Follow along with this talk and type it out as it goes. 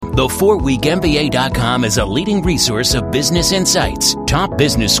The 4weekmba.com is a leading resource of business insights. Top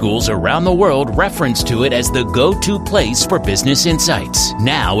business schools around the world reference to it as the go-to place for business insights.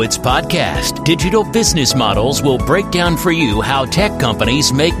 Now it's podcast. Digital Business Models will break down for you how tech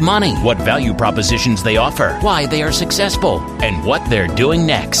companies make money, what value propositions they offer, why they are successful, and what they're doing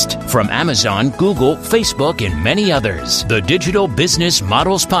next. From Amazon, Google, Facebook, and many others, the Digital Business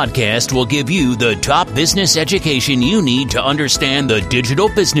Models podcast will give you the top business education you need to understand the digital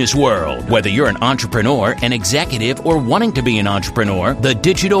business world. Whether you're an entrepreneur, an executive, or wanting to be an entrepreneur, the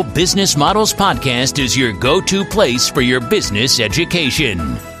Digital Business Models podcast is your go-to place for your business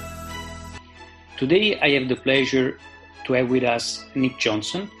education. Today, I have the pleasure to have with us Nick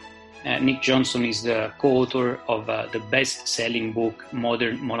Johnson. Nick Johnson is the co-author of the best-selling book,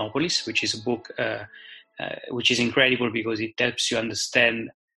 Modern Monopolies, which is a book which is incredible because it helps you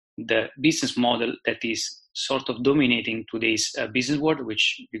understand the business model that is sort of dominating today's business world,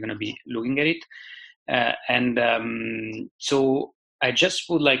 which you're going to be looking at it. So I just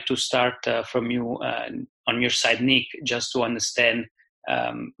would like to start from you on your side, Nick, just to understand.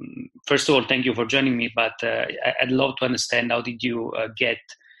 First of all, thank you for joining me, but I'd love to understand how did you get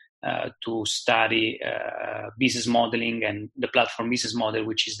to study business modeling and the platform business model,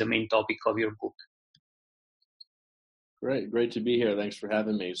 which is the main topic of your book. Great to be here. Thanks for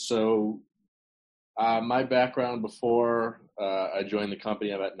having me. So my background before I joined the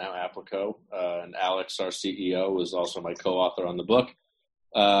company I'm at now, Applico, and Alex, our CEO, was also my co-author on the book.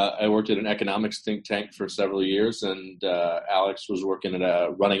 I worked at an economics think tank for several years, and Alex was working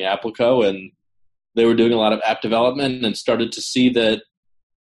at running Applico, and they were doing a lot of app development and started to see that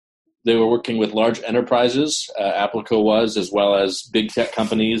they were working with large enterprises, Applico was, as well as big tech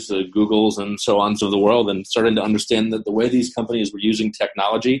companies, the Googles and so on of the world, and starting to understand that the way these companies were using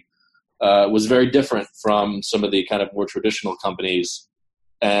technology was very different from some of the kind of more traditional companies,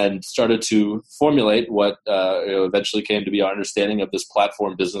 and started to formulate what eventually came to be our understanding of this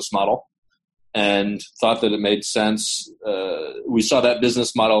platform business model, and thought that it made sense. We saw that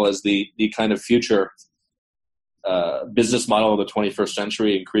business model as the kind of future business model of the 21st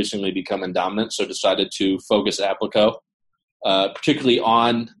century, increasingly becoming dominant, so decided to focus Applico particularly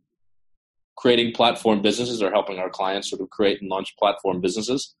on creating platform businesses or helping our clients sort of create and launch platform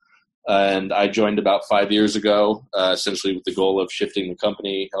businesses. And I joined about 5 years ago, essentially with the goal of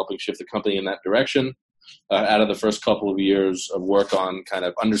helping shift the company in that direction. Out of the first couple of years of work on kind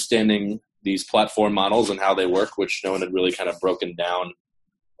of understanding these platform models and how they work, which no one had really kind of broken down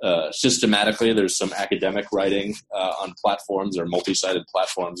systematically. There's some academic writing on platforms, or multi-sided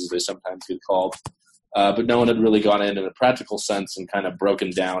platforms as they sometimes get called. But no one had really gone in a practical sense and kind of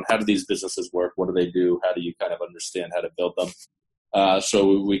broken down how do these businesses work, what do they do, how do you kind of understand how to build them.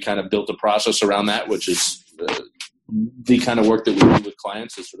 So we kind of built a process around that, which is the kind of work that we do with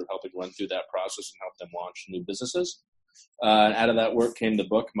clients, is sort of helping run through that process and help them launch new businesses. Out of that work came the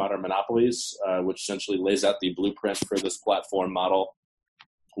book, Modern Monopolies, which essentially lays out the blueprint for this platform model,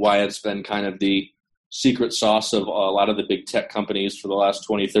 why it's been kind of the secret sauce of a lot of the big tech companies for the last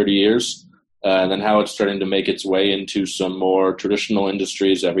 20, 30 years, and then how it's starting to make its way into some more traditional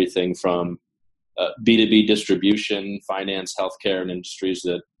industries, everything from B2B distribution, finance, healthcare, and industries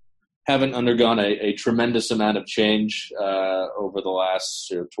that haven't undergone a tremendous amount of change over the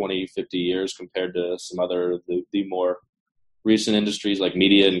last 20, 50 years compared to some other, the more recent industries like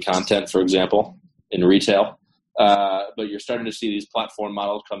media and content, for example, in retail. But you're starting to see these platform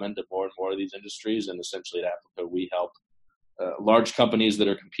models come into more and more of these industries, and essentially at Applico, we help large companies that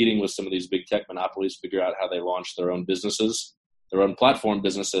are competing with some of these big tech monopolies figure out how they launch their own businesses, their own platform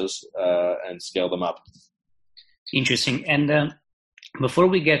businesses, and scale them up. Interesting. And before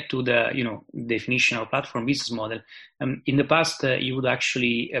we get to the definition of platform business model, in the past you would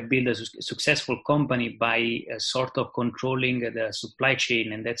actually build a successful company by sort of controlling the supply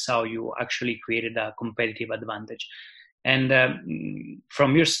chain, and that's how you actually created a competitive advantage. And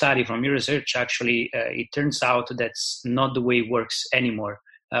from your study, from your research, actually, it turns out that's not the way it works anymore.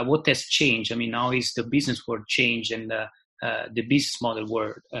 What has changed? I mean, how is the business world changed and the business model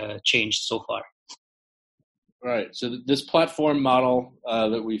world changed so far? Right. So this platform model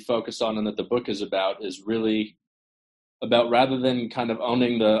that we focus on and that the book is about is really about, rather than kind of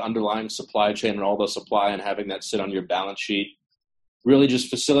owning the underlying supply chain and all the supply and having that sit on your balance sheet, really just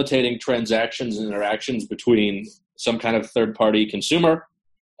facilitating transactions and interactions between some kind of third-party consumer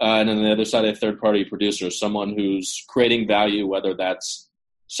and on the other side, a third-party producer, someone who's creating value, whether that's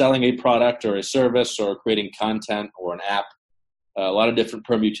selling a product or a service or creating content or an app. A lot of different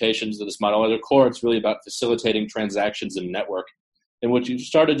permutations of this model. At the core, it's really about facilitating transactions in a network. And what you've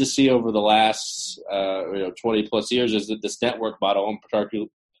started to see over the last 20 plus years is that this network model, and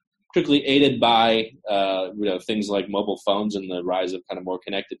particularly aided by things like mobile phones and the rise of kind of more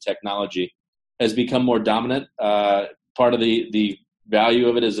connected technology, has become more dominant. Part of the value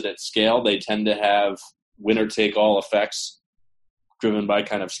of it is that at scale, they tend to have winner-take-all effects driven by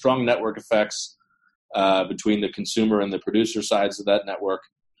kind of strong network effects between the consumer and the producer sides of that network.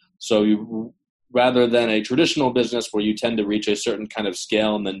 So rather than a traditional business where you tend to reach a certain kind of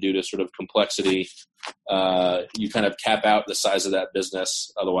scale and then due to sort of complexity, you kind of cap out the size of that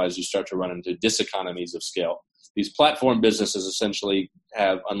business. Otherwise, you start to run into diseconomies of scale. These platform businesses essentially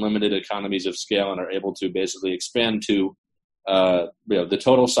have unlimited economies of scale and are able to basically expand to the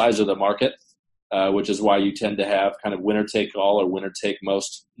total size of the market, which is why you tend to have kind of winner-take-all or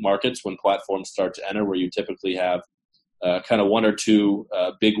winner-take-most markets when platforms start to enter, where you typically have kind of one or two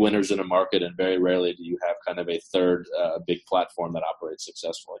big winners in a market, and very rarely do you have kind of a third big platform that operates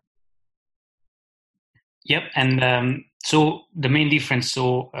successfully. Yep, and so the main difference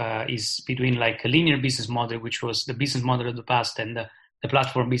is between like a linear business model, which was the business model of the past, and the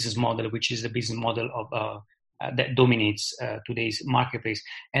platform business model, which is the business model of that dominates today's marketplace.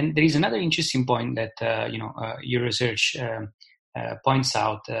 And there is another interesting point that your research points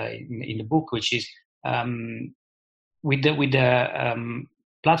out in the book, which is with the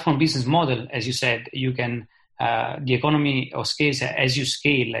platform business model, as you said, you can the economy of scale. As you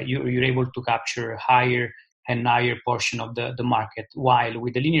scale, you're able to capture higher and higher portion of the market. While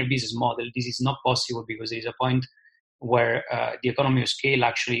with the linear business model, this is not possible because there is a point where the economy of scale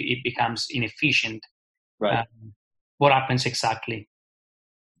actually it becomes inefficient. Right. What happens exactly?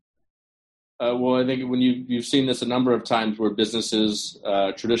 Well, I think when you've seen this a number of times where businesses,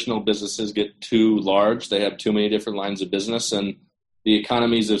 traditional businesses get too large, they have too many different lines of business, and the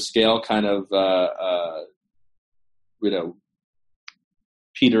economies of scale kind of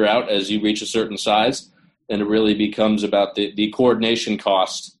peter out as you reach a certain size, and it really becomes about the coordination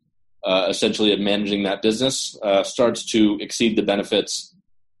cost, essentially, of managing that business starts to exceed the benefits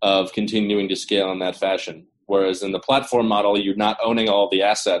of continuing to scale in that fashion. Whereas in the platform model, you're not owning all the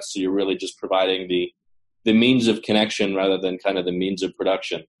assets, so you're really just providing the means of connection rather than kind of the means of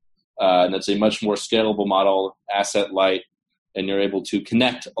production. And it's a much more scalable model, asset light, and you're able to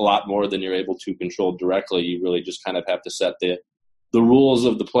connect a lot more than you're able to control directly. You really just kind of have to set the rules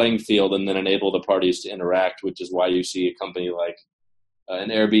of the playing field and then enable the parties to interact, which is why you see a company like an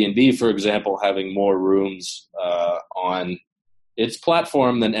Airbnb, for example, having more rooms on its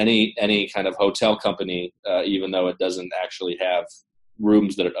platform than any kind of hotel company, even though it doesn't actually have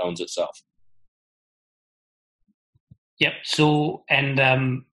rooms that it owns itself. Yep. So, and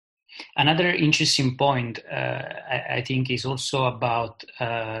another interesting point, I think, is also about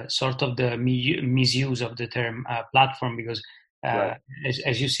sort of the misuse of the term platform, because right.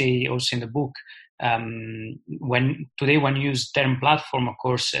 as you say also in the book, when you use term platform, of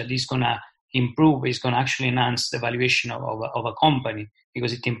course, this is going to improve, is going to actually enhance the valuation of a company,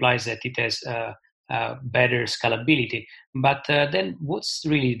 because it implies that it has better scalability. But then what's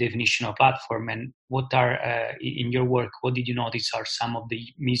really the definition of platform, and what are, in your work, what did you notice are some of the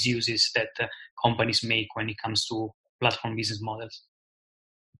misuses that companies make when it comes to platform business models?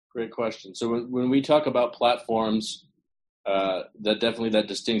 Great question. So when we talk about platforms, that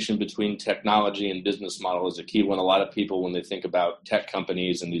distinction between technology and business model is a key one. A lot of people, when they think about tech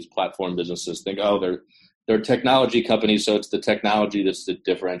companies and these platform businesses, think, they're technology companies, so it's the technology that's the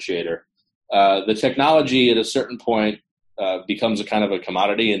differentiator. The technology at a certain point becomes a kind of a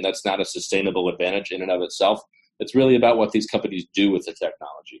commodity, and that's not a sustainable advantage in and of itself. It's really about what these companies do with the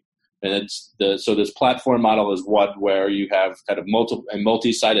technology. And so this platform model is one where you have kind of a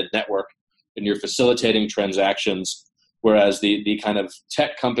multi-sided network, and you're facilitating transactions. Whereas the kind of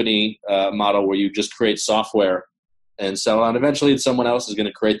tech company model where you just create software and sell on, eventually someone else is going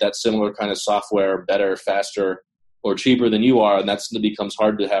to create that similar kind of software better, faster, or cheaper than you are, and it becomes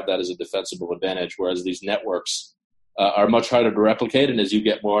hard to have that as a defensible advantage, whereas these networks are much harder to replicate, and as you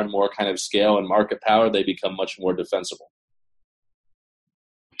get more and more kind of scale and market power, they become much more defensible.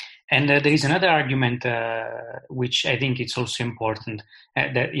 And there is another argument, which I think it's also important,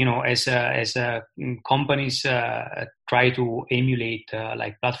 that as companies try to emulate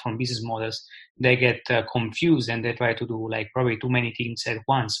like platform business models, they get confused and they try to do like probably too many things at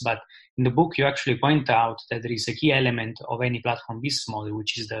once. But in the book, you actually point out that there is a key element of any platform business model,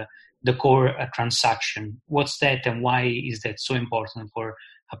 which is the core transaction. What's that, and why is that so important for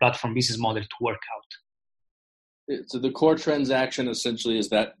a platform business model to work out? So the core transaction essentially is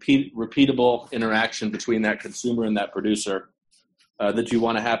that repeatable interaction between that consumer and that producer that you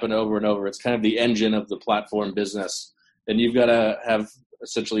want to happen over and over. It's kind of the engine of the platform business. And you've got to have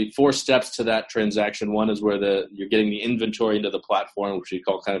essentially 4 steps to that transaction. One is where you're getting the inventory into the platform, which we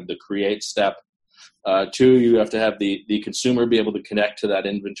call kind of the create step. 2, you have to have the consumer be able to connect to that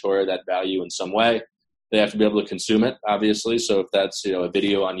inventory, that value in some way. They have to be able to consume it, obviously. So if that's a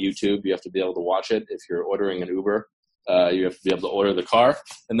video on YouTube, you have to be able to watch it. If you're ordering an Uber, you have to be able to order the car.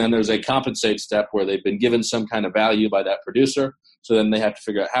 And then there's a compensate step where they've been given some kind of value by that producer. So then they have to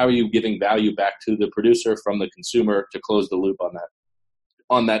figure out how are you giving value back to the producer from the consumer to close the loop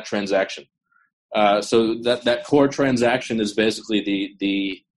on that transaction. So that core transaction is basically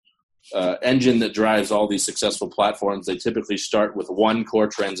the engine that drives all these successful platforms. They typically start with one core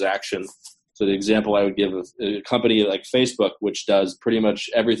transaction. So the example I would give of a company like Facebook, which does pretty much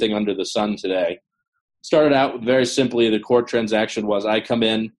everything under the sun today, started out very simply. The core transaction was I come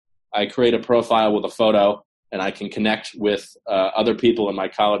in, I create a profile with a photo, and I can connect with other people in my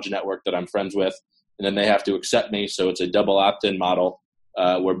college network that I'm friends with, and then they have to accept me. So it's a double opt-in model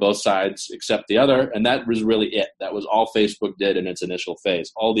where both sides accept the other, and that was really it. That was all Facebook did in its initial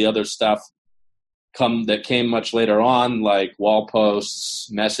phase. All the other stuff that came much later on, like wall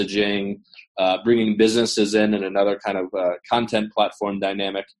posts, messaging, bringing businesses in and another kind of content platform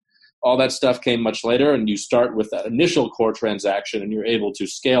dynamic. All that stuff came much later, and you start with that initial core transaction, and you're able to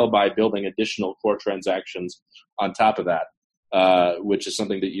scale by building additional core transactions on top of that, which is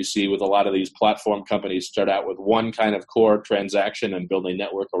something that you see with a lot of these platform companies. Start out with one kind of core transaction and build a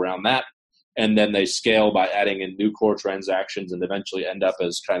network around that, and then they scale by adding in new core transactions and eventually end up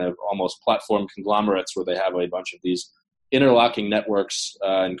as kind of almost platform conglomerates where they have a bunch of these interlocking networks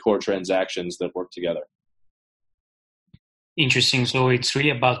and core transactions that work together. Interesting. So it's really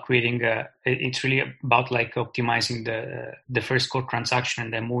about creating it's really about like optimizing the first core transaction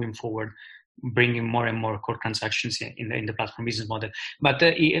and then moving forward, bringing more and more core transactions in the platform business model. But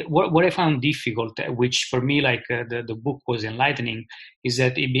what I found difficult, which for me like the book was enlightening, is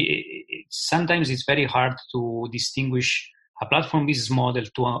that sometimes it's very hard to distinguish a platform business model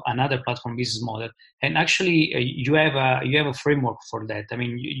to another platform business model. And actually, you have a framework for that. I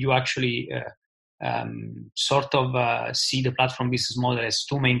mean, you actually sort of see the platform business model as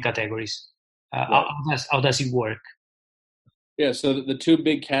 2 main categories. Right. How does it work? Yeah, so the 2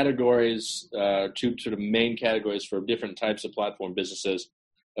 big categories, 2 sort of main categories for different types of platform businesses,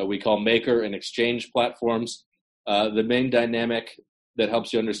 we call maker and exchange platforms. The main dynamic that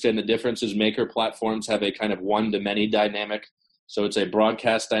helps you understand the difference is maker platforms have a kind of one-to-many dynamic. So it's a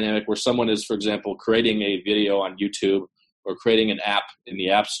broadcast dynamic where someone is, for example, creating a video on YouTube or creating an app in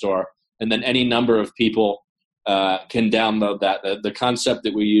the App Store, and then any number of people can download that. The concept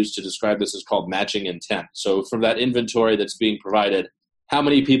that we use to describe this is called matching intent. So from that inventory that's being provided, how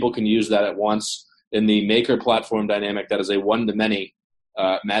many people can use that at once? In the maker platform dynamic, that is a one-to-many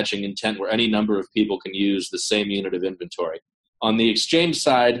matching intent where any number of people can use the same unit of inventory. On the exchange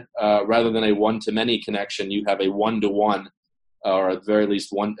side, rather than a one-to-many connection, you have a one-to-one, or at the very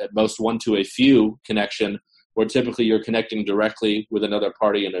least at most one-to-a-few connection, where typically you're connecting directly with another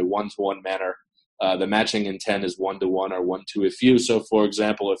party in a one-to-one manner. The matching intent is one-to-one or one-to-a-few. So, for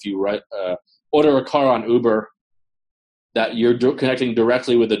example, if you order a car on Uber, that you're connecting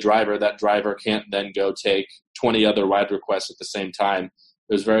directly with the driver, that driver can't then go take 20 other ride requests at the same time.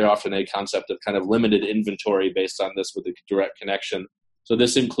 There's very often a concept of kind of limited inventory based on this with a direct connection. So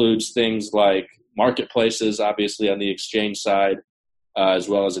this includes things like marketplaces, obviously on the exchange side, as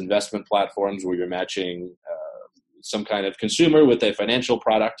well as investment platforms where you're matching some kind of consumer with a financial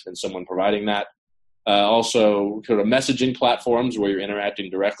product and someone providing that. Also sort of messaging platforms where you're interacting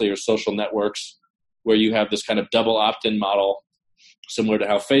directly, or social networks where you have this kind of double opt-in model, similar to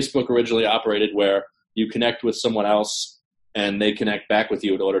how Facebook originally operated, where you connect with someone else and they connect back with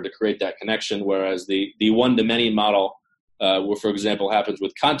you in order to create that connection. Whereas the one-to-many model, where, for example, happens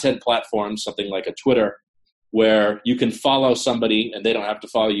with content platforms, something like a Twitter, where you can follow somebody and they don't have to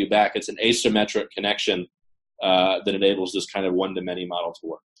follow you back. It's an asymmetric connection that enables this kind of one-to-many model to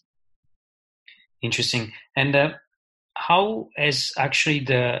work. Interesting. And how has actually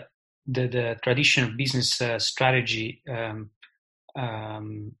the traditional business strategy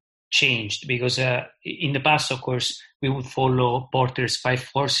changed? Because in the past, of course, we would follow Porter's 5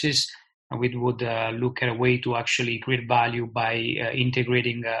 forces, and we would look at a way to actually create value by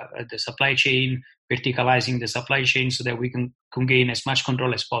integrating the supply chain, verticalizing the supply chain so that we can gain as much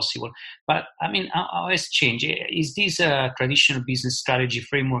control as possible. But I mean, how has it changed? Is this traditional business strategy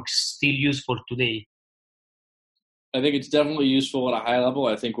framework still useful today? I think it's definitely useful at a high level.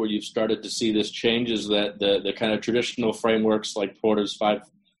 I think where you've started to see this change is that the kind of traditional frameworks like Porter's 5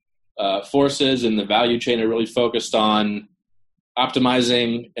 forces and the value chain are really focused on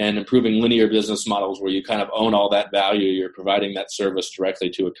optimizing and improving linear business models where you kind of own all that value. You're providing that service directly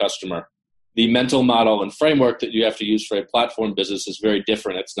to a customer. The mental model and framework that you have to use for a platform business is very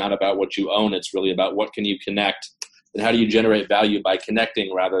different. It's not about what you own. It's really about what can you connect and how do you generate value by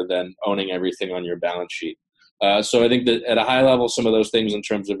connecting rather than owning everything on your balance sheet. So I think that at a high level, some of those things in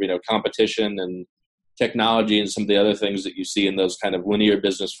terms of, competition and technology and some of the other things that you see in those kind of linear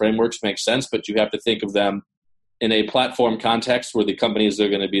business frameworks make sense, but you have to think of them in a platform context where the companies that are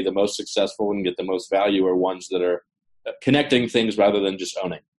going to be the most successful and get the most value are ones that are connecting things rather than just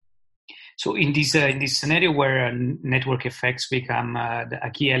owning. So in this scenario where network effects become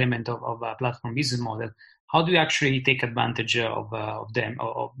a key element of a platform business model, how do you actually take advantage of them,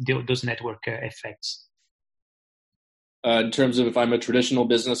 of those network effects? In terms of if I'm a traditional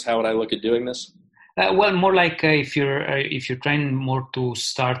business, how would I look at doing this? Well, more like if you're trying more to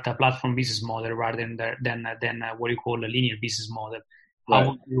start a platform business model rather than what you call a linear business model, right.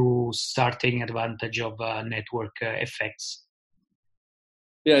 How would you start taking advantage of network effects?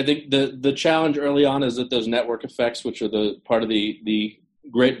 Yeah, I think the challenge early on is that those network effects, which are the part of the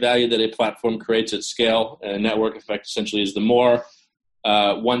great value that a platform creates at scale, and a network effect essentially is the more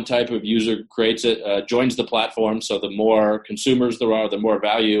one type of user creates it, joins the platform. So the more consumers there are, the more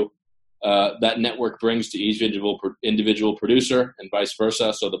value that network brings to each individual producer and vice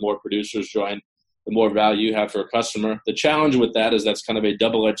versa. So the more producers join, the more value you have for a customer. The challenge with that is that's kind of a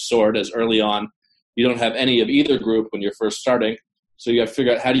double-edged sword, as early on you don't have any of either group when you're first starting. So you have to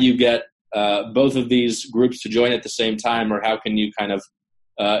figure out how do you get both of these groups to join at the same time, or how can you kind of,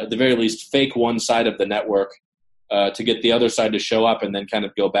 at the very least, fake one side of the network to get the other side to show up and then kind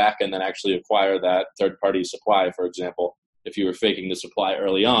of go back and then actually acquire that third-party supply, for example, if you were faking the supply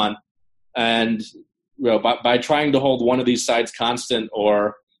early on. And by trying to hold one of these sides constant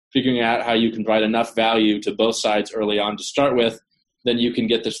or figuring out how you can provide enough value to both sides early on to start with, then you can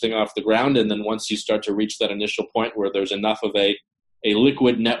get this thing off the ground. And then once you start to reach that initial point where there's enough of a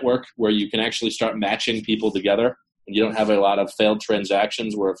liquid network where you can actually start matching people together and you don't have a lot of failed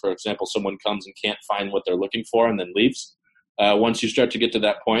transactions where, for example, someone comes and can't find what they're looking for and then leaves. Once you start to get to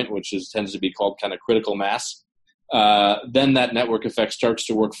that point, which tends to be called kind of critical mass, then that network effect starts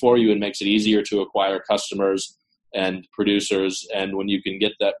to work for you and makes it easier to acquire customers and producers. And when you can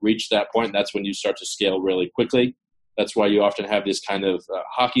reach that point, that's when you start to scale really quickly. That's why you often have this kind of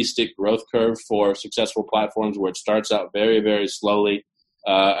hockey stick growth curve for successful platforms where it starts out very, very slowly.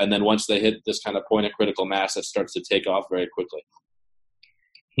 And then once they hit this kind of point of critical mass, it starts to take off very quickly.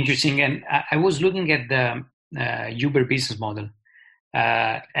 Interesting. And I was looking at the Uber business model.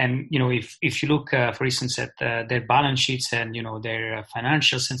 And, if you look, for instance, at their balance sheets and, their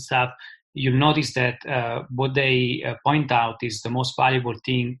financials and stuff, you'll notice that what they point out is the most valuable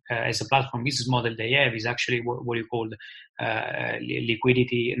thing as a platform business model they have is actually what you call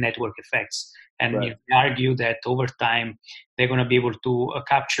liquidity network effects. And right. You argue that over time, they're going to be able to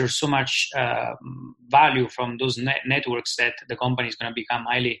capture so much value from those networks that the company is going to become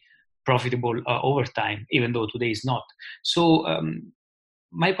highly profitable over time, even though today is not. So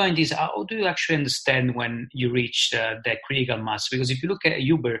my point is, how do you actually understand when you reach that critical mass? Because if you look at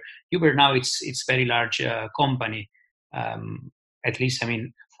Uber now it's very large company, at least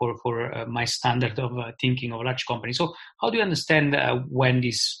for my standard of thinking of a large company. So how do you understand when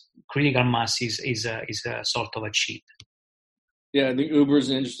this critical mass is sort of achieved? Yeah, I think Uber is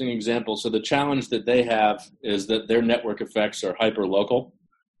an interesting example. So the challenge that they have is that their network effects are hyper local,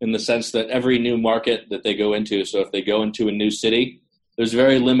 in the sense that every new market that they go into, so if they go into a new city, there's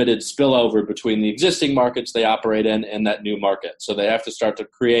very limited spillover between the existing markets they operate in and that new market. So they have to start to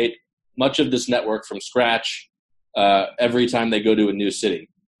create much of this network from scratch every time they go to a new city,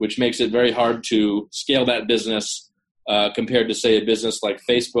 which makes it very hard to scale that business compared to, say, a business like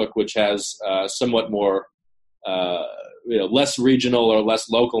Facebook, which has somewhat more, less regional or less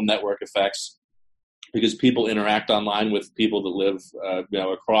local network effects, because people interact online with people that live,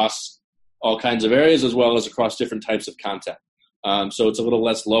 across all kinds of areas as well as across different types of content. So it's a little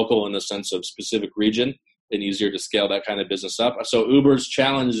less local in the sense of specific region and easier to scale that kind of business up. So Uber's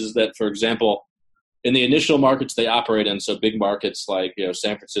challenge is that, for example, in the initial markets they operate in, so big markets like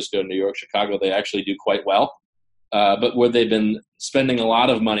San Francisco, New York, Chicago, they actually do quite well. But where they've been spending a lot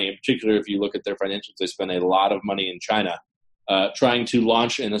of money, in particular if you look at their financials, they spend a lot of money in China trying to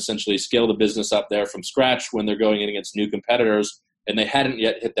launch and essentially scale the business up there from scratch when they're going in against new competitors, and they hadn't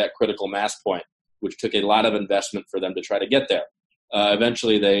yet hit that critical mass point, which took a lot of investment for them to try to get there.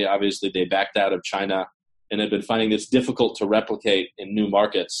 Eventually, they backed out of China and have been finding this difficult to replicate in new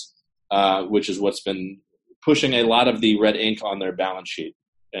markets, which is what's been pushing a lot of the red ink on their balance sheet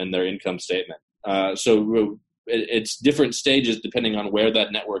and their income statement. So it's different stages depending on where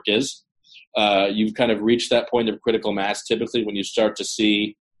that network is. You've kind of reached that point of critical mass typically when you start to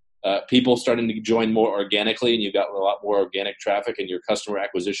see people starting to join more organically, and you've got a lot more organic traffic, and your customer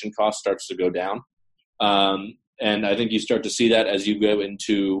acquisition cost starts to go down. And I think you start to see that as you go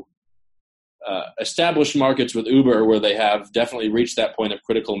into established markets with Uber, where they have definitely reached that point of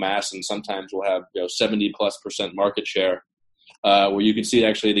critical mass, and sometimes will have 70+% market share, where you can see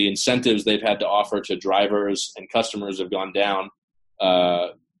actually the incentives they've had to offer to drivers and customers have gone down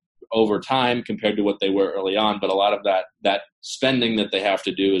over time compared to what they were early on. But a lot of that spending that they have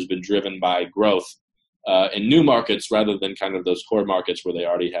to do has been driven by growth in new markets rather than kind of those core markets where they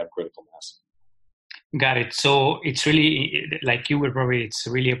already have critical mass. Got it. So it's really like Uber, probably it's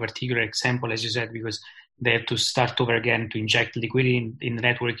really a particular example, as you said, because they have to start over again to inject liquidity in the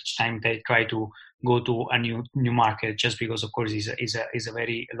network each time they try to go to a new market, just because, of course, is a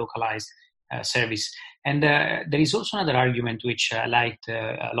very localized service. And there is also another argument which I liked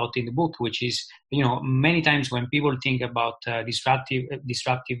a lot in the book, which is, many times when people think about disruptive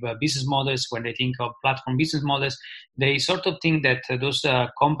business models, when they think of platform business models, they sort of think that those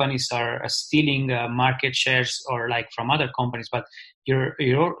companies are stealing market shares or like from other companies. But your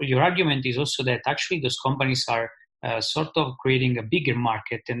argument is also that actually those companies are sort of creating a bigger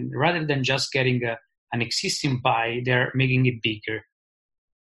market, and rather than just getting an existing pie, they're making it bigger.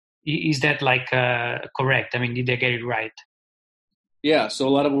 Is that correct? I mean, did I get it right? Yeah. So a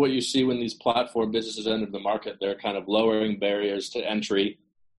lot of what you see when these platform businesses enter the market, they're kind of lowering barriers to entry,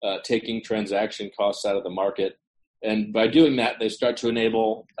 taking transaction costs out of the market. And by doing that, they start to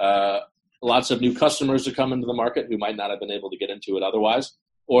enable lots of new customers to come into the market who might not have been able to get into it otherwise.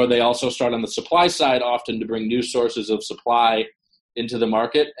 Or they also start on the supply side often to bring new sources of supply into the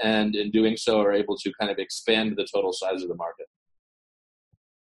market, and in doing so are able to kind of expand the total size of the market.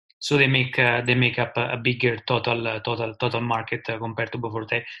 So they make up a bigger total market compared to before.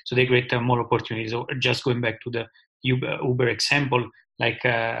 So they create more opportunities. So just going back to the Uber example,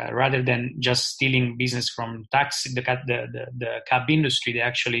 rather than just stealing business from the cab industry, they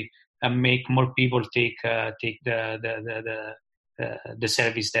actually make more people take the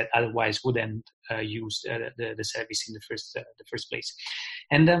service that otherwise wouldn't use the service in the first place.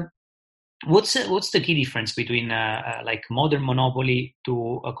 And what's the key difference between modern monopoly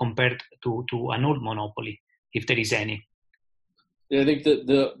to compared to an old monopoly, if there is any? Yeah, I think that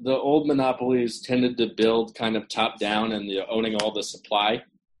the old monopolies tended to build kind of top down and owning all the supply,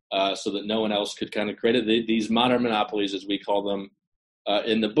 so that no one else could kind of create it. These modern monopolies, as we call them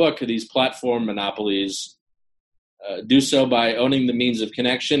in the book, these platform monopolies do so by owning the means of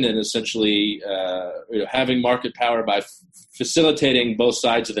connection and essentially having market power by facilitating both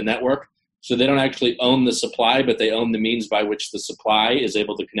sides of the network. So they don't actually own the supply, but they own the means by which the supply is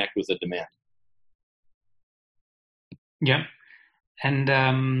able to connect with the demand. Yeah, and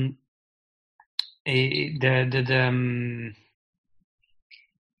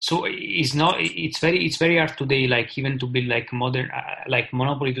so it's very hard today, even to build modern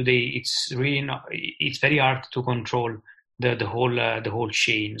monopoly today. It's really not. It's very hard to control the whole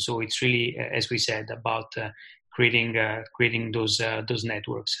chain. So it's really, as we said, about creating those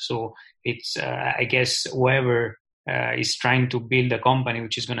networks. So it's I guess whoever is trying to build a company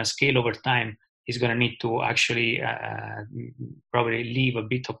which is going to scale over time is going to need to actually probably leave a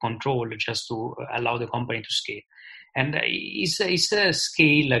bit of control just to allow the company to scale. And is a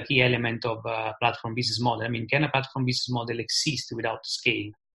scale a key element of a platform business model? I mean, can a platform business model exist without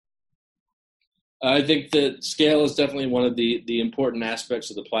scale? I think that scale is definitely one of the important aspects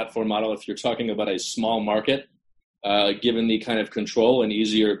of the platform model. If you're talking about a small market, given the kind of control and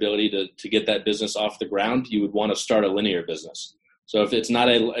easier ability to get that business off the ground, you would want to start a linear business. So if it's not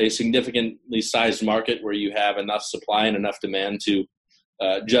a significantly sized market where you have enough supply and enough demand to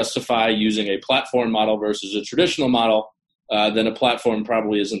justify using a platform model versus a traditional model, then a platform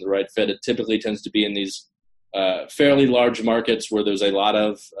probably isn't the right fit. It typically tends to be in these fairly large markets where there's a lot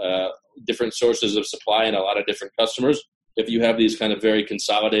of different sources of supply and a lot of different customers. If you have these kind of very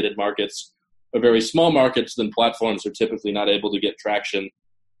consolidated markets or very small markets, then platforms are typically not able to get traction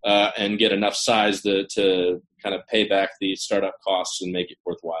and get enough size to kind of pay back the startup costs and make it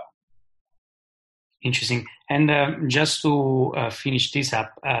worthwhile. Interesting. And just to finish this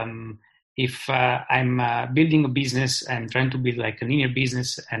up, if I'm building a business and trying to build a linear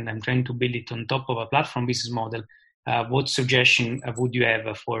business and I'm trying to build it on top of a platform business model, what suggestion would you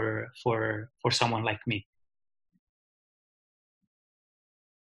have for someone like me?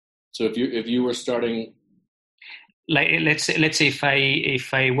 So if you were starting, let's say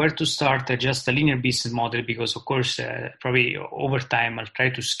if I were to start just a linear business model, because of course probably over time I'll try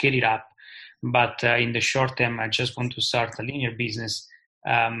to scale it up. but in the short term, I just want to start a linear business.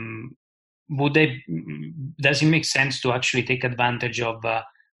 Does it make sense to actually take advantage of a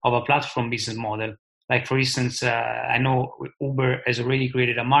platform business model? Like, for instance, I know Uber has already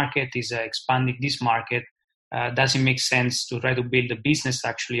created a market, is expanding this market. Does it make sense to try to build a business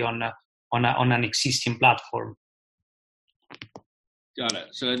actually on an existing platform? Got it.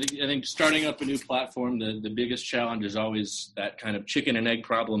 So I think starting up a new platform, the biggest challenge is always that kind of chicken and egg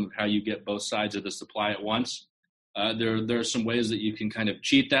problem of how you get both sides of the supply at once. There are some ways that you can kind of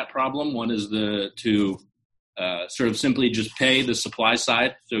cheat that problem. One is to sort of simply just pay the supply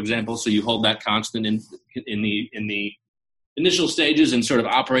side. So you hold that constant in the initial stages and sort of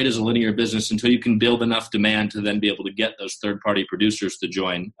operate as a linear business until you can build enough demand to then be able to get those third-party producers to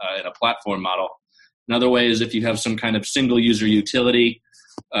join in a platform model. Another way is if you have some kind of single user utility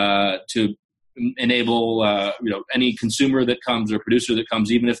to enable any consumer that comes or producer that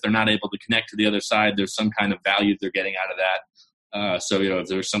comes, even if they're not able to connect to the other side, there's some kind of value they're getting out of that. If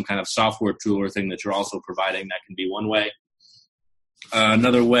there's some kind of software tool or thing that you're also providing, that can be one way.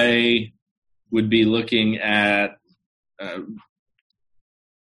 Another way would be looking at, can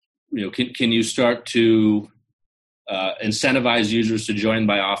you start to incentivize users to join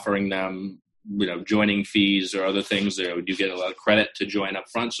by offering them, joining fees or other things. You get a lot of credit to join up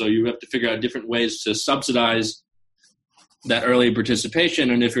front. So you have to figure out different ways to subsidize that early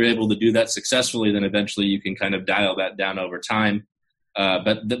participation. And if you're able to do that successfully, then eventually you can kind of dial that down over time.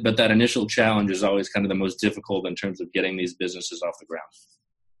 But that initial challenge is always kind of the most difficult in terms of getting these businesses off the ground.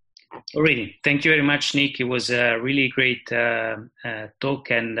 Alrighty. Thank you very much, Nick. It was a really great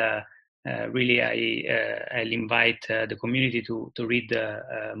talk, and really I'll invite the community to read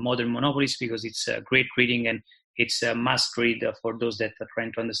Modern Monopolies, because it's a great reading and it's a must read for those that are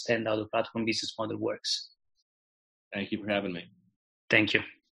trying to understand how the platform business model works. Thank you for having me. Thank you.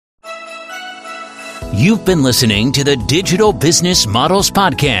 You've been listening to the Digital Business Models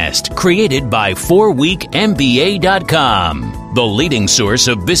Podcast, created by 4weekmba.com, the leading source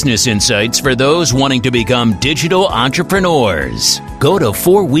of business insights for those wanting to become digital entrepreneurs. Go to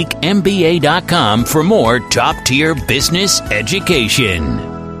 4weekmba.com for more top-tier business education.